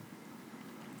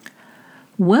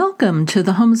Welcome to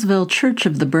the Holmesville Church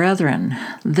of the Brethren.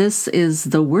 This is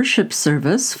the worship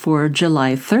service for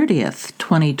July 30th,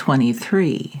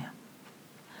 2023.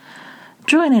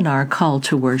 Join in our call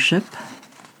to worship.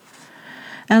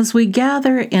 As we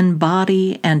gather in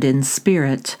body and in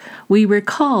spirit, we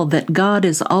recall that God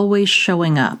is always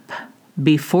showing up,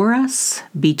 before us,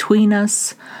 between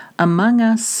us, among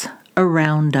us,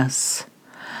 around us.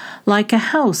 Like a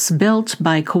house built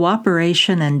by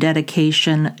cooperation and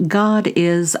dedication, God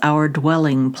is our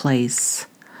dwelling place.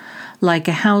 Like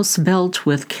a house built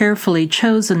with carefully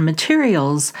chosen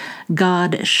materials,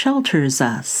 God shelters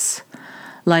us.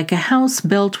 Like a house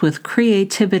built with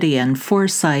creativity and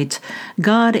foresight,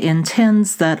 God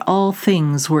intends that all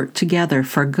things work together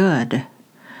for good.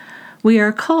 We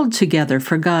are called together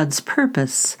for God's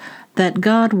purpose, that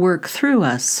God work through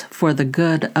us for the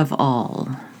good of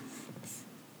all.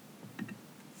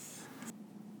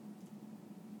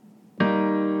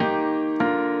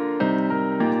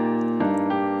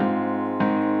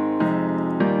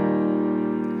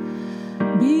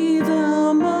 Be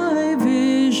thou my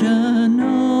vision,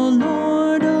 O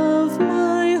Lord of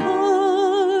my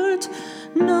heart,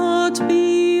 not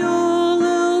be all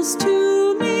else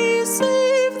to me,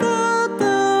 save that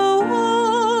thou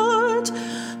art.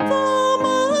 Thou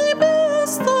my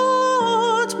best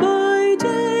thought by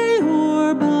day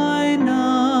or by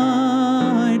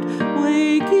night,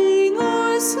 waking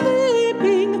or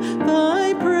sleeping,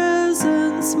 thy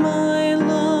presence my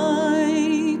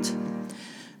light.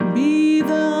 Be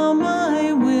thou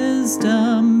my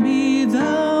wisdom, be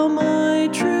thou my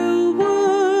true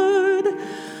word.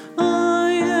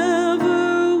 I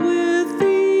ever with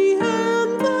thee,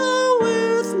 and thou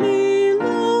with me,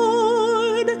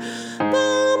 Lord.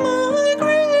 Thou my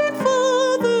great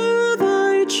Father,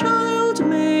 thy child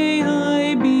may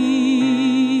I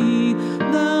be.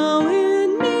 Thou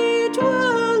in me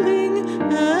dwelling,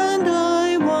 and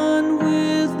I one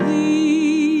with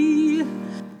thee.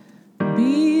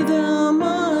 Be thou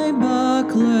my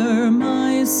buckler,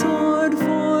 my sword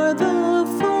for the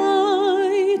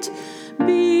fight.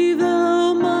 Be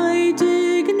thou my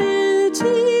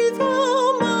dignity,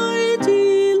 thou my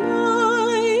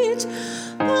delight.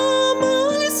 Thou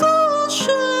my soul's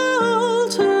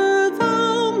shelter,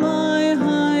 thou my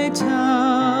high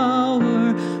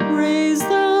tower. Raise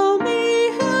thou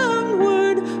me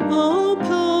heavenward, O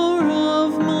power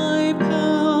of my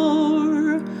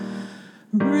power.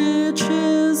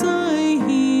 Riches I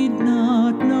heed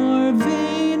not, nor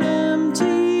vain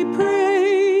empty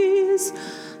praise.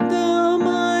 Thou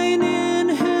mine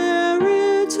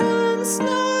inheritance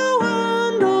now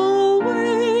and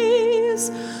always.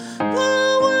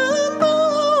 Thou and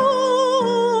thou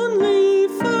only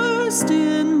first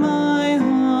in my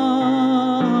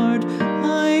heart.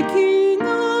 High King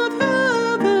of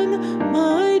heaven,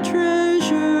 my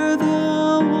treasure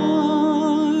thou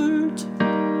art.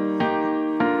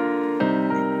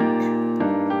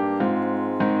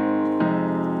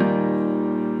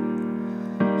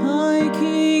 High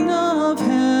King of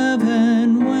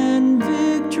heaven, when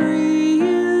victory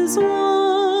is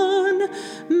won,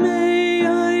 may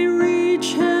I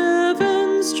reach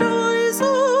heaven's joys,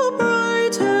 O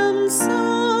bright and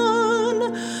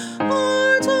sun.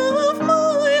 Heart of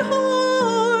my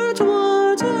heart,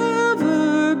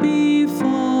 whatever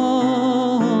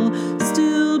befall,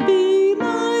 still be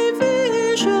my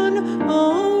vision,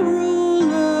 O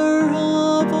ruler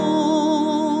of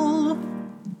all.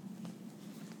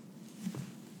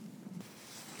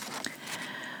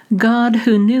 God,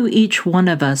 who knew each one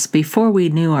of us before we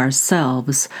knew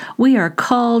ourselves, we are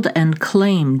called and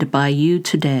claimed by you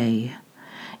today.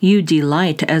 You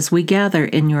delight as we gather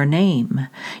in your name.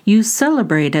 You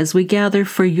celebrate as we gather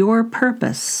for your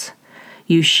purpose.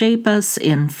 You shape us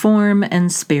in form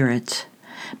and spirit.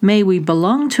 May we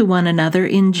belong to one another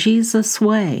in Jesus'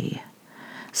 way.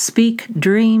 Speak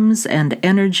dreams and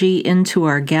energy into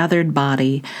our gathered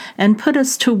body and put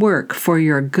us to work for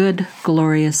your good,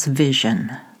 glorious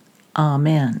vision.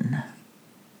 Amen.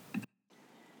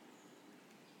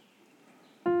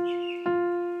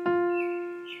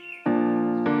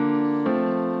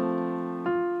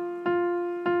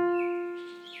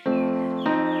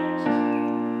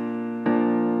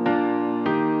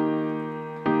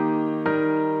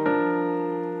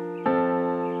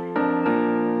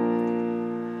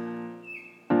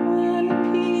 When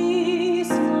peace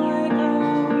like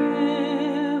a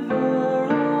river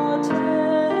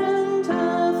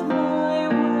attendeth my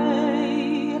way,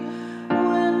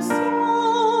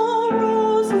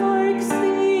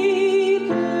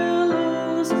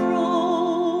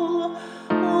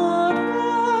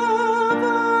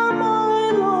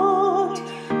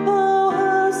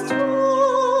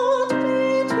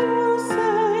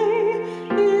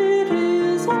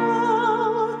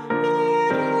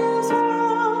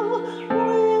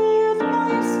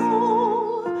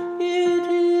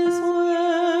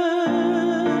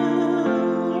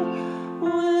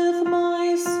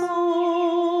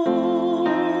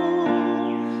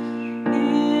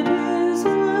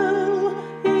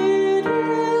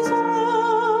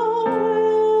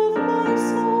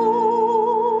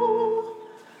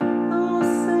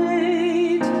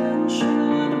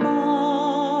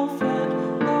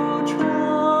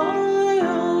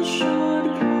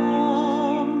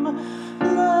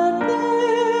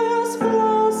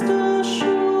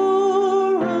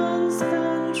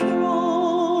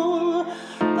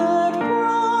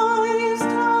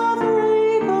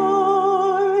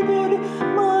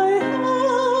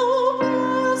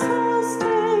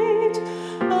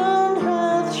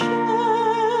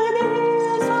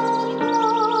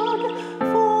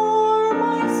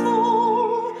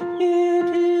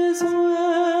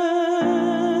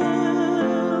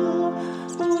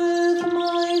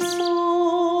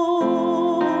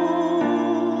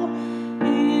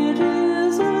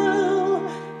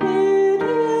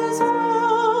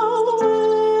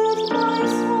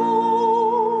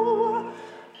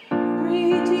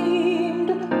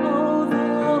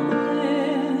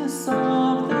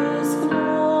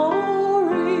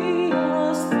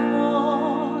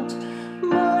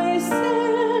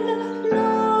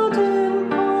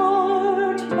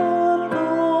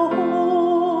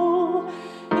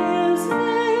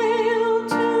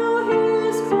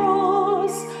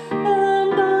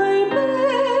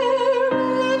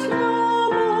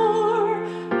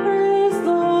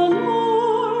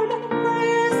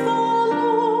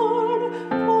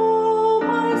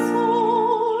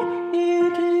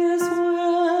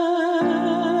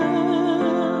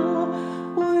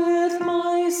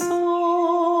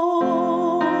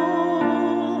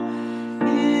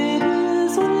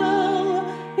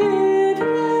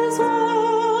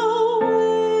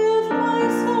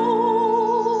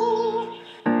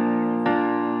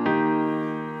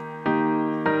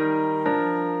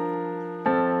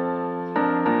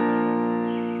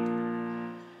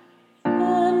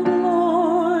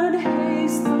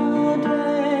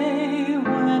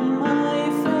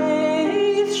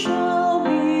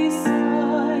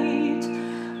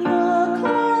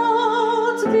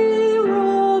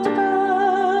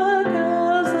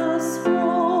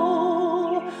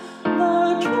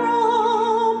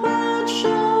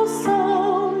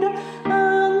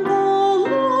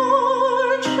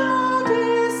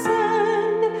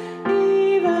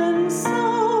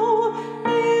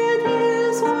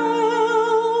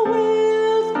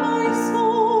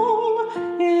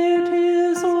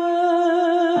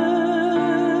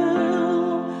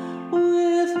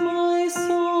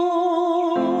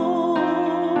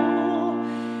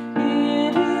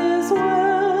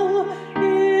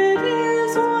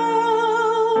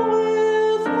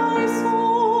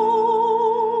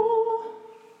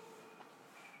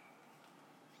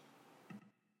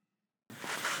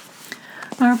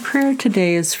 Our prayer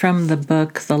today is from the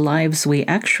book The Lives We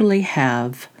Actually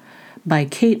Have by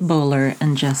Kate Bowler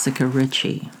and Jessica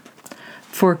Ritchie.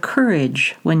 For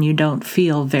courage when you don't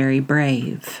feel very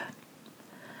brave.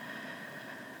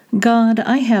 God,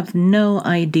 I have no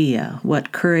idea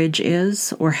what courage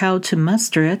is or how to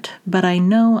muster it, but I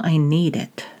know I need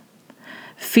it.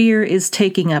 Fear is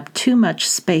taking up too much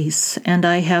space, and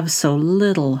I have so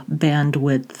little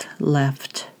bandwidth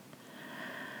left.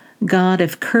 God,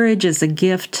 if courage is a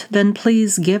gift, then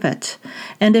please give it.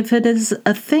 And if it is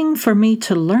a thing for me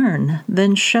to learn,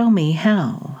 then show me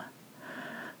how.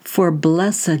 For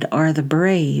blessed are the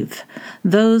brave,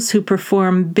 those who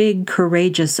perform big,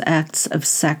 courageous acts of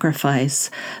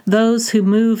sacrifice, those who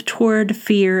move toward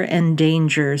fear and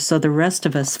danger so the rest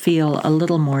of us feel a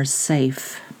little more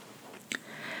safe.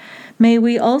 May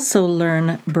we also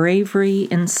learn bravery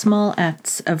in small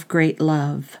acts of great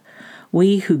love.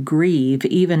 We who grieve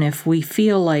even if we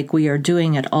feel like we are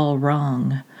doing it all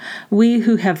wrong. We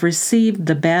who have received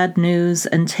the bad news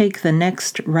and take the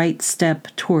next right step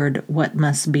toward what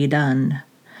must be done.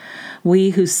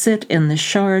 We who sit in the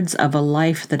shards of a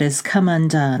life that has come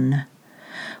undone.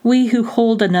 We who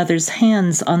hold another's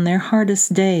hands on their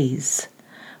hardest days.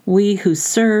 We who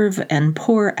serve and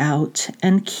pour out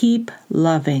and keep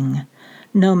loving,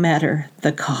 no matter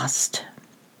the cost.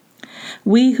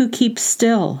 We who keep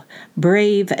still,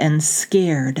 brave and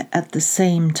scared at the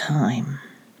same time.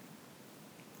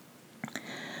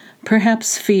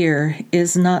 Perhaps fear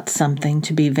is not something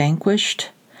to be vanquished,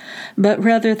 but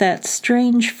rather that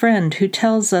strange friend who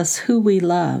tells us who we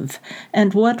love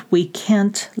and what we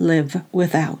can't live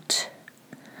without.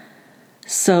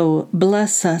 So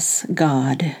bless us,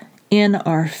 God, in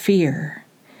our fear,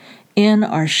 in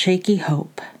our shaky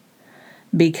hope,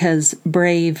 because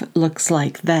brave looks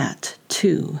like that,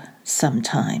 too,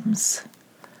 sometimes.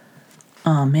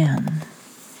 Amen.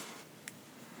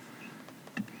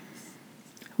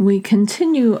 We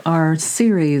continue our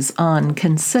series on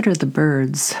Consider the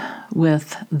Birds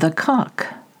with the cock,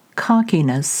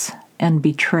 cockiness, and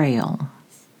betrayal.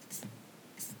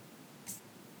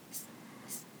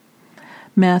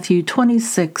 Matthew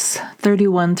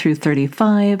 26:31 through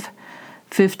 35,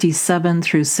 57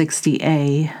 through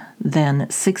 60a, then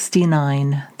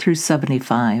 69 through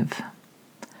 75.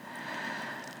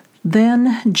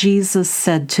 Then Jesus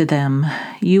said to them,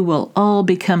 "You will all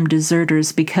become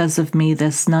deserters because of me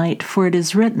this night, for it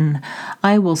is written,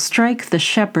 I will strike the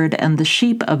shepherd, and the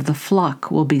sheep of the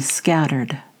flock will be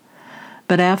scattered.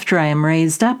 But after I am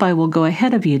raised up, I will go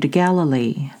ahead of you to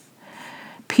Galilee."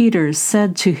 Peter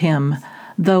said to him,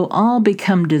 "Though all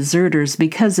become deserters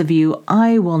because of you,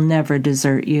 I will never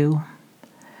desert you."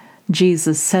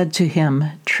 Jesus said to him,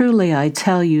 "Truly I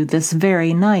tell you, this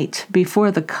very night,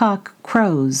 before the cock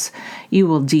crows, you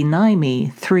will deny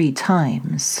me 3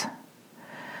 times."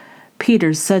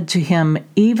 Peter said to him,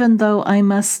 "Even though I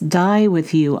must die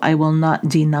with you, I will not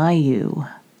deny you."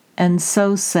 And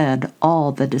so said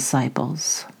all the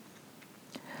disciples.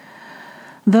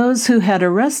 Those who had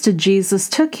arrested Jesus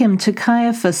took him to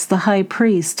Caiaphas the high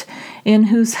priest, in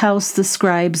whose house the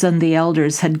scribes and the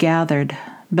elders had gathered.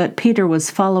 But Peter was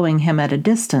following him at a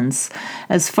distance,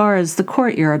 as far as the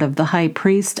courtyard of the high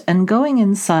priest, and going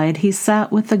inside he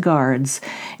sat with the guards,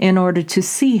 in order to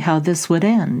see how this would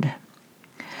end.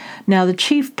 Now the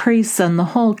chief priests and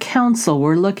the whole council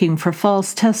were looking for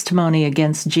false testimony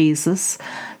against Jesus,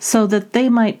 so that they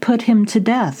might put him to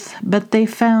death, but they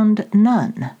found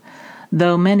none,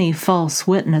 though many false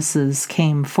witnesses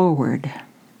came forward.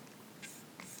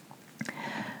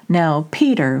 Now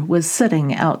Peter was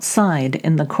sitting outside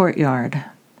in the courtyard.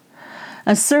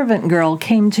 A servant girl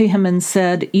came to him and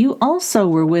said, "You also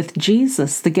were with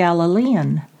Jesus the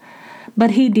Galilean."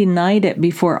 But he denied it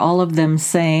before all of them,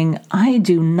 saying, "I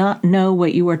do not know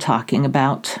what you are talking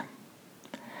about."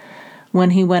 When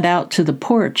he went out to the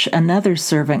porch, another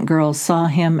servant girl saw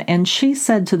him, and she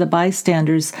said to the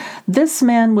bystanders, "This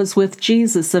man was with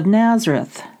Jesus of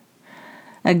Nazareth."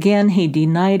 Again he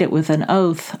denied it with an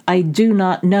oath, "I do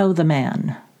not know the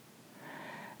man."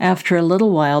 After a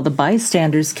little while the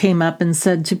bystanders came up and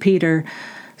said to Peter,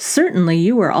 "Certainly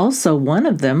you are also one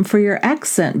of them, for your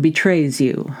accent betrays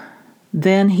you."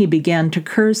 Then he began to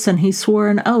curse, and he swore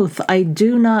an oath, "I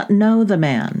do not know the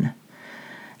man."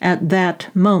 At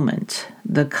that moment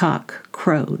the cock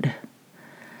crowed.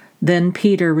 Then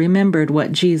Peter remembered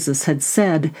what Jesus had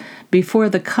said, "Before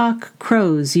the cock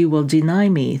crows, you will deny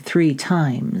me 3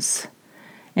 times."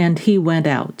 And he went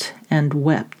out and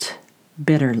wept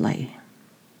bitterly.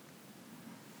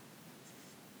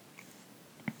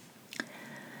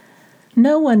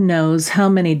 No one knows how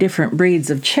many different breeds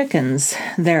of chickens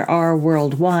there are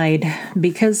worldwide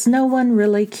because no one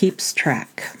really keeps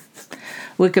track.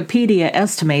 Wikipedia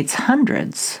estimates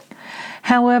hundreds.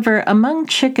 However, among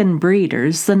chicken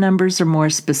breeders, the numbers are more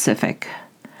specific.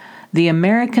 The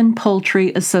American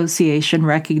Poultry Association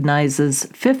recognizes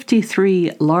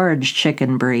 53 large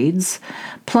chicken breeds,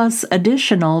 plus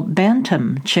additional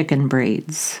bantam chicken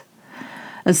breeds.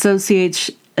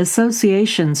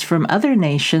 Associations from other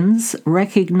nations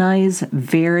recognize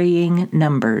varying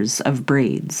numbers of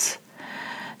breeds.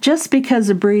 Just because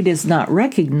a breed is not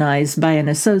recognized by an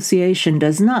association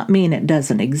does not mean it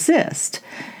doesn't exist.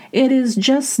 It is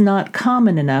just not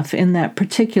common enough in that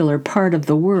particular part of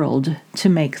the world to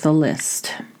make the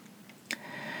list.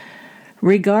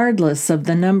 Regardless of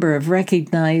the number of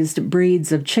recognized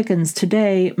breeds of chickens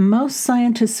today, most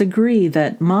scientists agree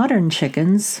that modern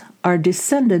chickens are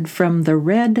descended from the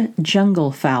red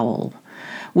jungle fowl,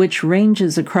 which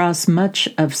ranges across much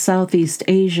of Southeast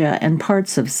Asia and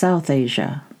parts of South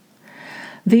Asia.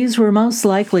 These were most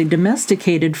likely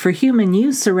domesticated for human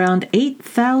use around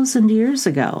 8,000 years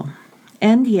ago.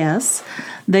 And yes,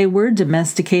 they were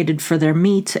domesticated for their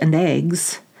meat and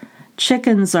eggs.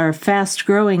 Chickens are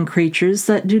fast-growing creatures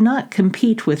that do not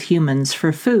compete with humans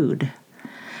for food.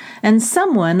 And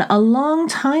someone a long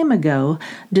time ago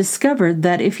discovered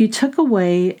that if you took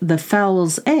away the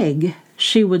fowl's egg,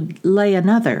 she would lay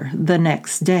another the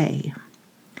next day.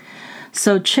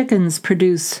 So chickens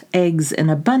produce eggs in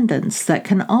abundance that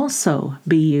can also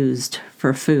be used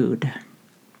for food.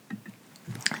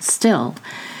 Still,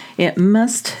 it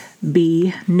must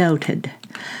be noted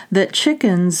that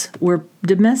chickens were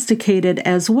domesticated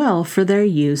as well for their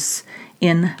use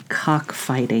in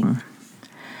cockfighting.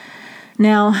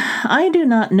 Now, I do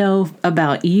not know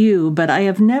about you, but I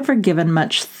have never given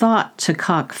much thought to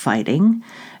cockfighting,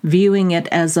 viewing it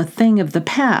as a thing of the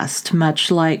past,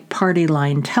 much like party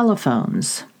line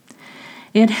telephones.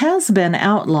 It has been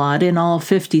outlawed in all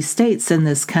 50 states in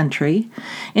this country.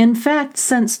 In fact,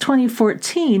 since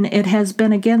 2014, it has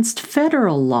been against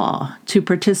federal law to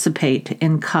participate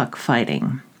in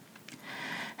cockfighting.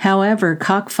 However,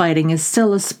 cockfighting is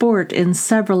still a sport in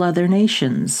several other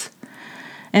nations.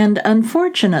 And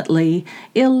unfortunately,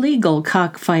 illegal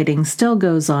cockfighting still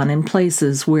goes on in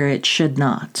places where it should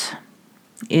not.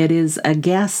 It is a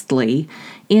ghastly,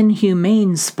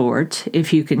 inhumane sport,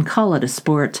 if you can call it a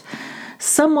sport,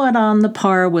 somewhat on the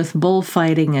par with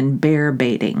bullfighting and bear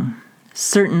baiting.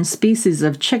 Certain species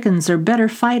of chickens are better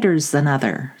fighters than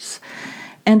others,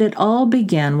 and it all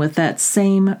began with that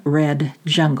same red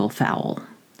jungle fowl.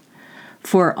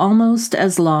 For almost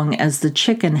as long as the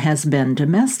chicken has been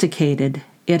domesticated,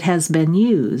 it has been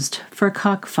used for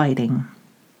cockfighting.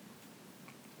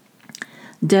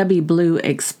 Debbie Blue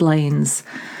explains,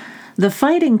 "The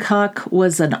fighting cock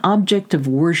was an object of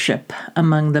worship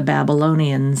among the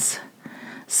Babylonians.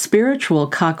 Spiritual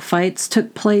cockfights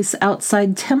took place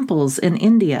outside temples in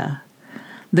India.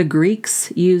 The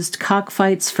Greeks used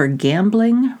cockfights for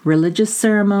gambling, religious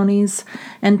ceremonies,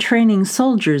 and training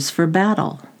soldiers for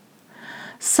battle.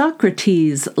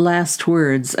 Socrates' last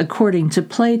words, according to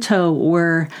Plato,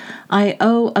 were, 'I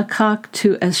owe a cock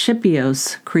to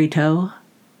Asclepius, Crito.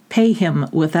 Pay him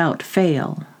without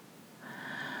fail.'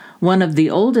 One of the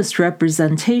oldest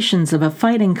representations of a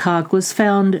fighting cock was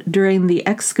found during the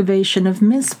excavation of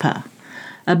Mizpah,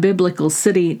 a biblical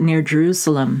city near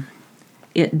Jerusalem.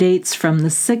 It dates from the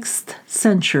 6th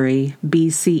century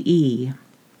BCE.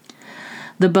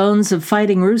 The bones of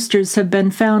fighting roosters have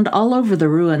been found all over the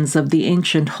ruins of the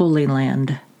ancient Holy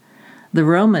Land. The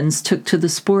Romans took to the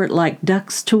sport like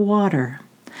ducks to water.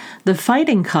 The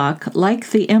fighting cock, like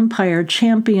the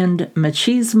empire-championed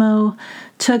machismo,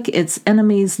 took its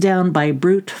enemies down by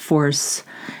brute force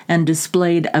and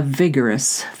displayed a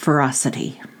vigorous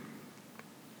ferocity."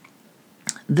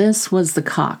 This was the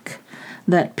cock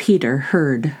that Peter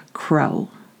heard crow.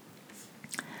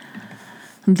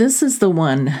 This is the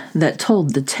one that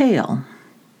told the tale,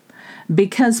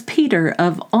 because Peter,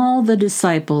 of all the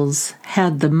disciples,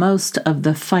 had the most of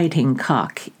the fighting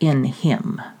cock in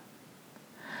him.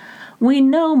 We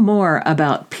know more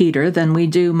about Peter than we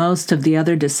do most of the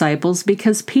other disciples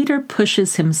because Peter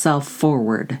pushes himself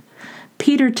forward.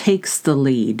 Peter takes the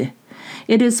lead.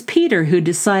 It is Peter who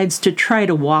decides to try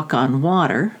to walk on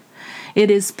water. It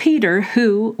is Peter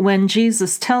who, when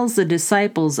Jesus tells the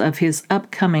disciples of his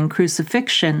upcoming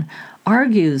crucifixion,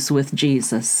 argues with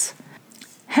Jesus.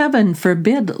 "Heaven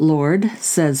forbid, Lord,"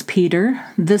 says Peter,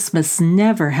 "this must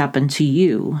never happen to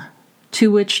you." To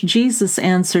which Jesus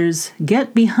answers,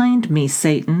 "Get behind me,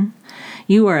 Satan.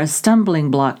 You are a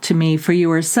stumbling block to me, for you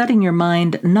are setting your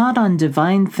mind not on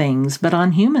divine things, but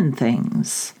on human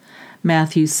things."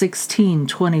 Matthew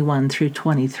 16:21 through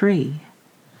 23.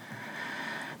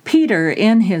 Peter,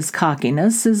 in his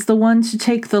cockiness, is the one to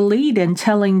take the lead in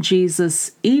telling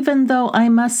Jesus, "Even though I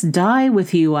must die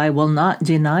with you, I will not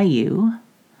deny you."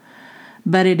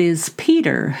 But it is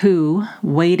Peter who,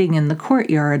 waiting in the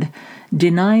courtyard,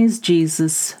 denies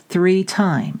Jesus 3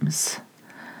 times.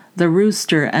 The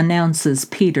rooster announces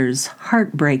Peter's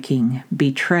heartbreaking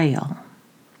betrayal.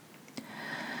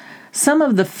 Some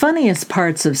of the funniest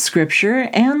parts of Scripture,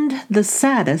 and the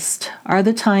saddest, are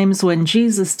the times when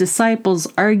Jesus' disciples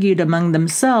argued among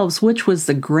themselves which was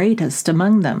the greatest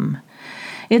among them.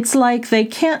 It's like they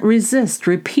can't resist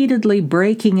repeatedly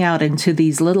breaking out into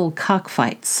these little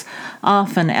cockfights,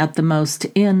 often at the most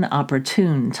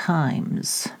inopportune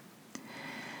times.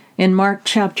 In Mark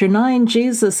chapter 9,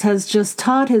 Jesus has just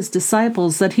taught his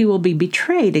disciples that he will be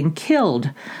betrayed and killed.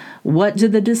 What do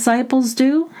the disciples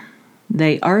do?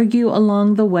 They argue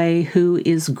along the way who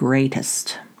is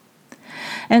greatest.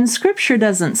 And Scripture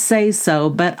doesn't say so,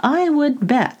 but I would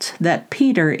bet that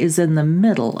Peter is in the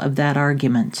middle of that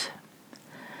argument.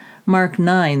 Mark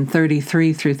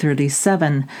 9:33 through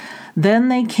 37, "Then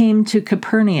they came to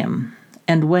Capernaum,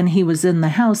 and when he was in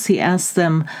the house, he asked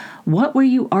them, 'What were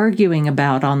you arguing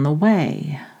about on the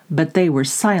way?' But they were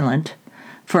silent,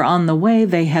 for on the way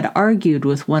they had argued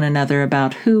with one another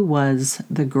about who was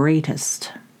the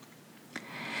greatest.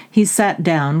 He sat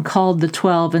down, called the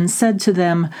 12, and said to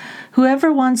them,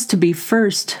 'Whoever wants to be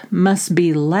first must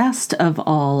be last of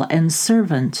all and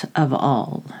servant of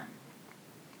all.'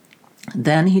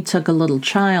 Then he took a little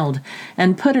child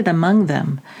and put it among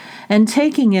them, and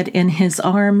taking it in his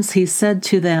arms, he said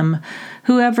to them,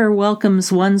 'Whoever welcomes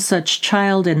one such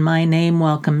child in my name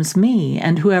welcomes me,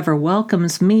 and whoever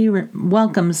welcomes me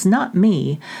welcomes not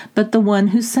me, but the one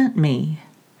who sent me.'"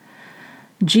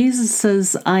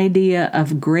 Jesus' idea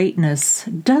of greatness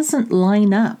doesn't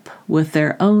line up with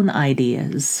their own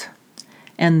ideas,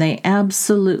 and they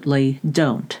absolutely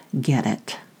don't get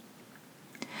it.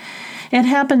 It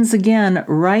happens again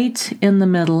right in the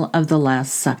middle of the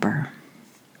Last Supper.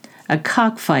 A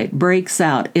cockfight breaks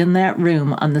out in that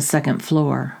room on the 2nd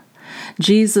floor.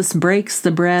 Jesus breaks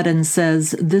the bread and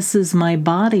says, "This is my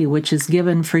body which is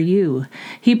given for you."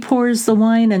 He pours the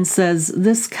wine and says,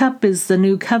 "This cup is the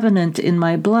new covenant in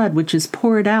my blood which is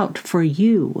poured out for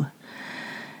you."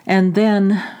 And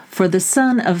then, "For the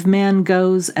Son of Man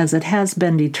goes as it has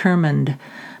been determined,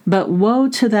 but woe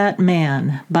to that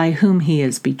man by whom he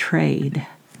is betrayed."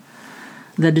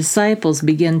 The disciples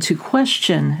begin to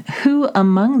question who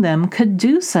among them could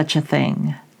do such a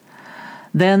thing.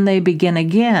 Then they begin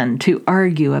again to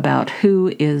argue about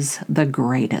who is the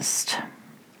greatest.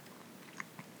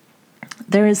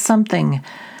 There is something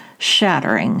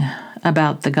shattering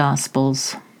about the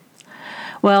Gospels.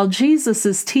 While Jesus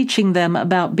is teaching them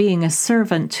about being a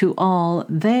servant to all,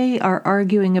 they are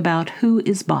arguing about who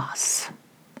is boss.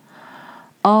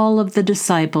 All of the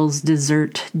disciples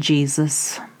desert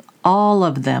Jesus. All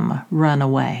of them run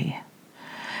away.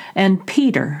 And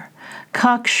Peter,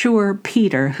 cocksure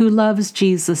Peter, who loves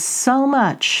Jesus so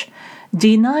much,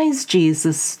 denies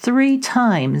Jesus 3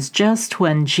 times just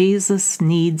when Jesus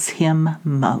needs him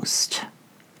most.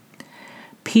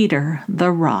 Peter,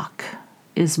 the rock,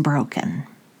 is broken.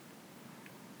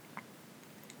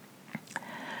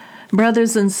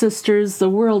 Brothers and sisters, the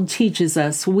world teaches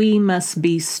us we must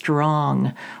be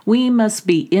strong. We must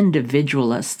be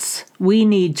individualists. We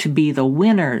need to be the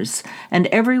winners, and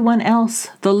everyone else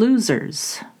the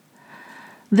losers.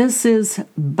 This is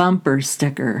bumper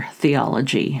sticker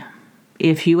theology.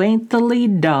 If you ain't the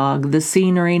lead dog, the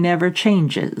scenery never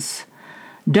changes.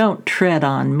 Don't tread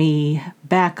on me.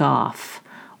 Back off.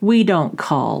 We don't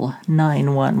call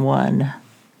 911.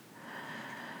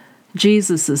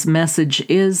 Jesus' message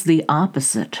is the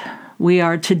opposite. We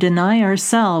are to deny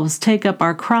ourselves, take up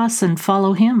our cross, and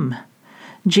follow him.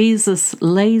 Jesus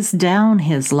lays down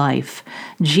his life.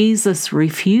 Jesus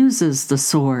refuses the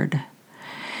sword.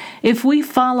 If we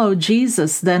follow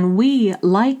Jesus, then we,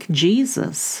 like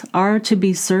Jesus, are to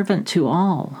be servant to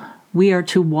all. We are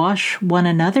to wash one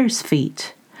another's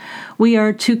feet. We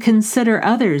are to consider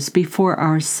others before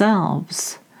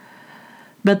ourselves.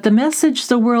 But the message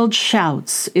the world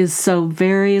shouts is so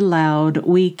very loud,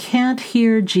 we can't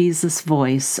hear Jesus'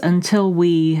 voice until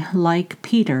we, like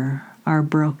Peter, are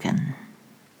broken.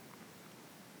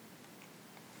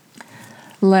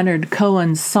 Leonard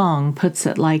Cohen's song puts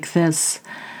it like this: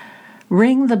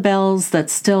 "Ring the bells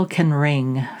that still can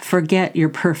ring. Forget your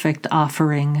perfect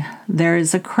offering. There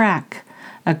is a crack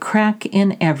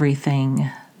in everything.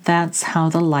 That's how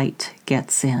the light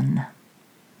gets in."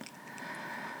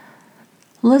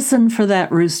 Listen for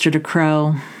that rooster to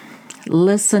crow.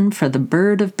 listen for the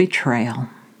bird of betrayal.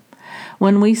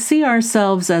 When we see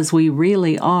ourselves as we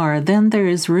really are, then there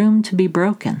is room to be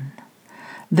broken.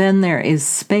 Then there is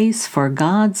space for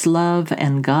God's love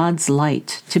and God's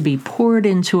light to be poured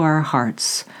into our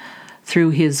hearts through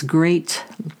His great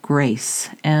grace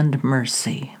and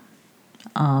mercy.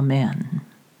 Amen.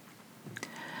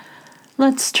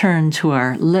 Let's turn to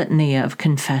our litany of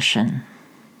confession.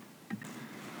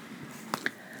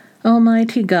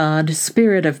 Almighty God,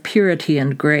 Spirit of purity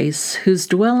and grace, whose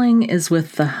dwelling is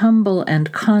with the humble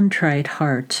and contrite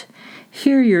heart,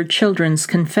 hear your children's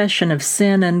confession of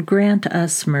sin and grant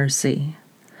us mercy.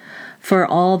 For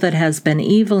all that has been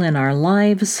evil in our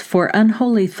lives, for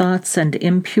unholy thoughts and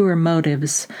impure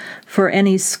motives, for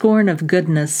any scorn of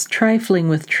goodness, trifling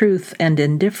with truth and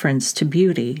indifference to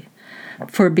beauty,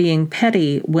 for being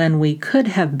petty when we could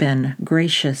have been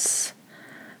gracious,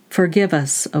 forgive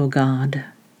us, O God.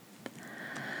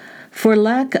 For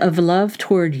lack of love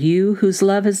toward you, whose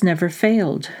love has never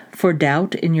failed, for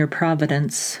doubt in your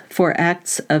providence, for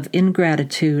acts of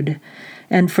ingratitude,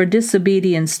 and for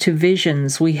disobedience to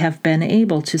visions we have been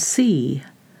able to see,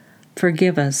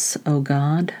 forgive us, O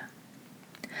God.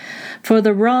 For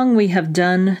the wrong we have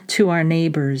done to our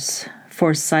neighbors,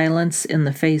 for silence in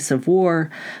the face of war,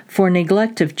 for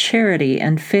neglect of charity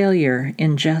and failure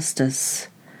in justice,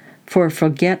 for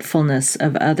forgetfulness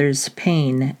of others'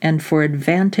 pain, and for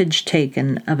advantage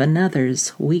taken of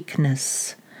another's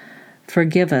weakness.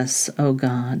 Forgive us, O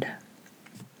God.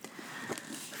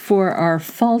 For our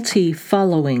faulty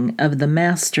following of the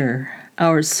Master,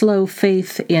 our slow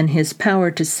faith in His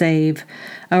power to save,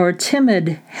 our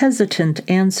timid, hesitant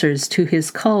answers to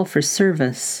His call for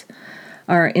service,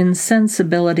 our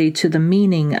insensibility to the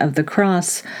meaning of the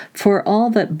cross, for all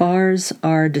that bars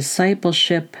our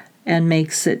discipleship and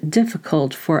makes it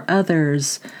difficult for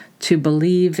others to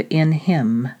believe in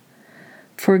Him.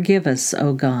 Forgive us,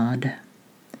 O God.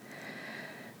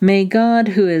 May God,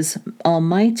 who is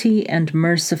almighty and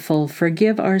merciful,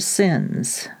 forgive our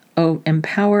sins,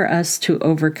 empower us to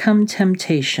overcome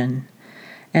temptation,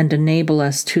 and enable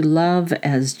us to love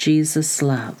as Jesus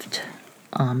loved.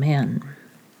 Amen.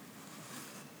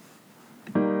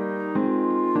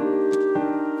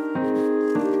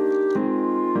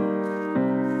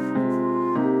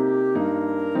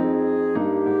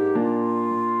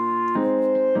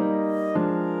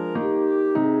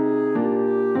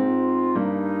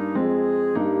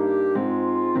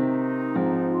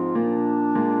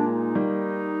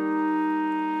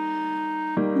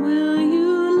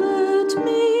 Let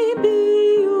me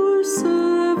be your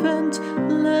servant,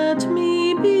 let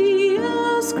me be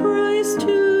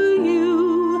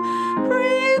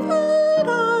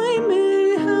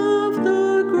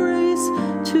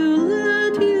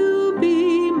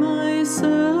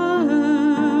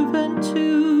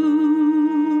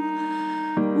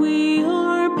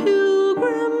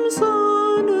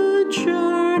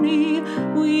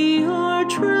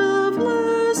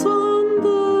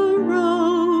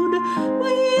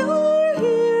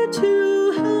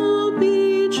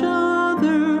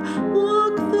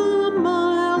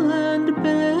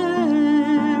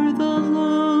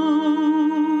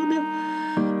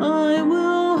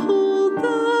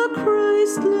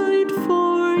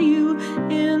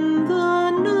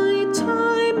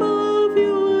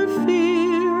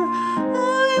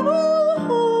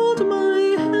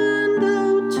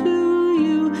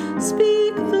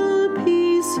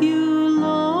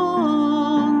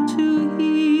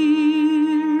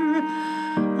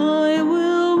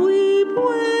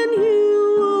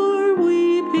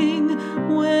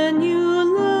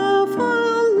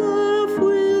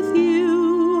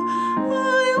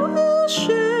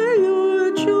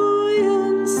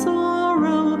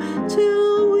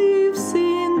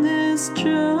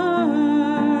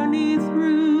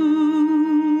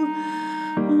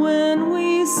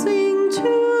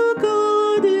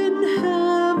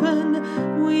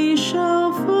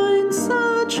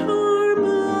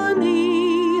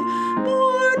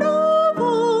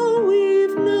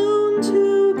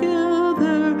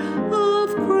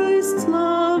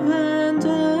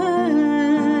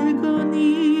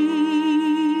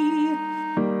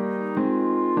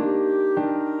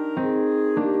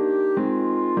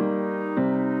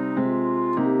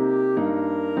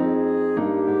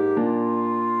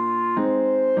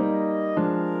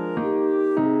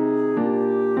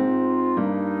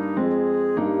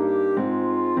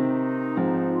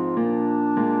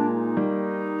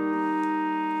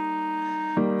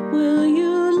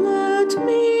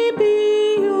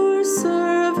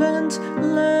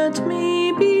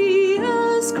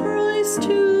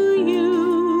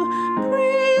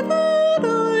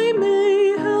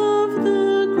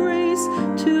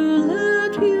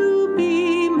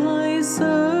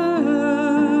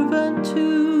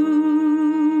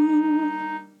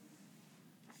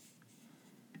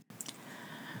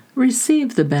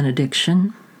Receive the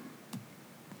benediction.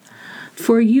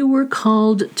 For you were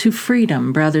called to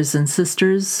freedom, brothers and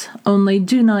sisters, only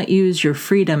do not use your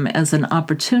freedom as an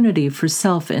opportunity for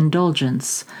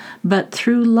self-indulgence, but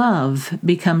through love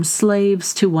become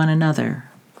slaves to one another.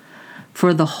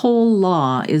 For the whole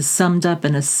law is summed up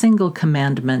in a single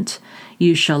commandment: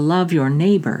 you shall love your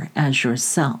neighbor as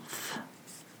yourself.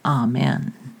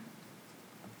 Amen.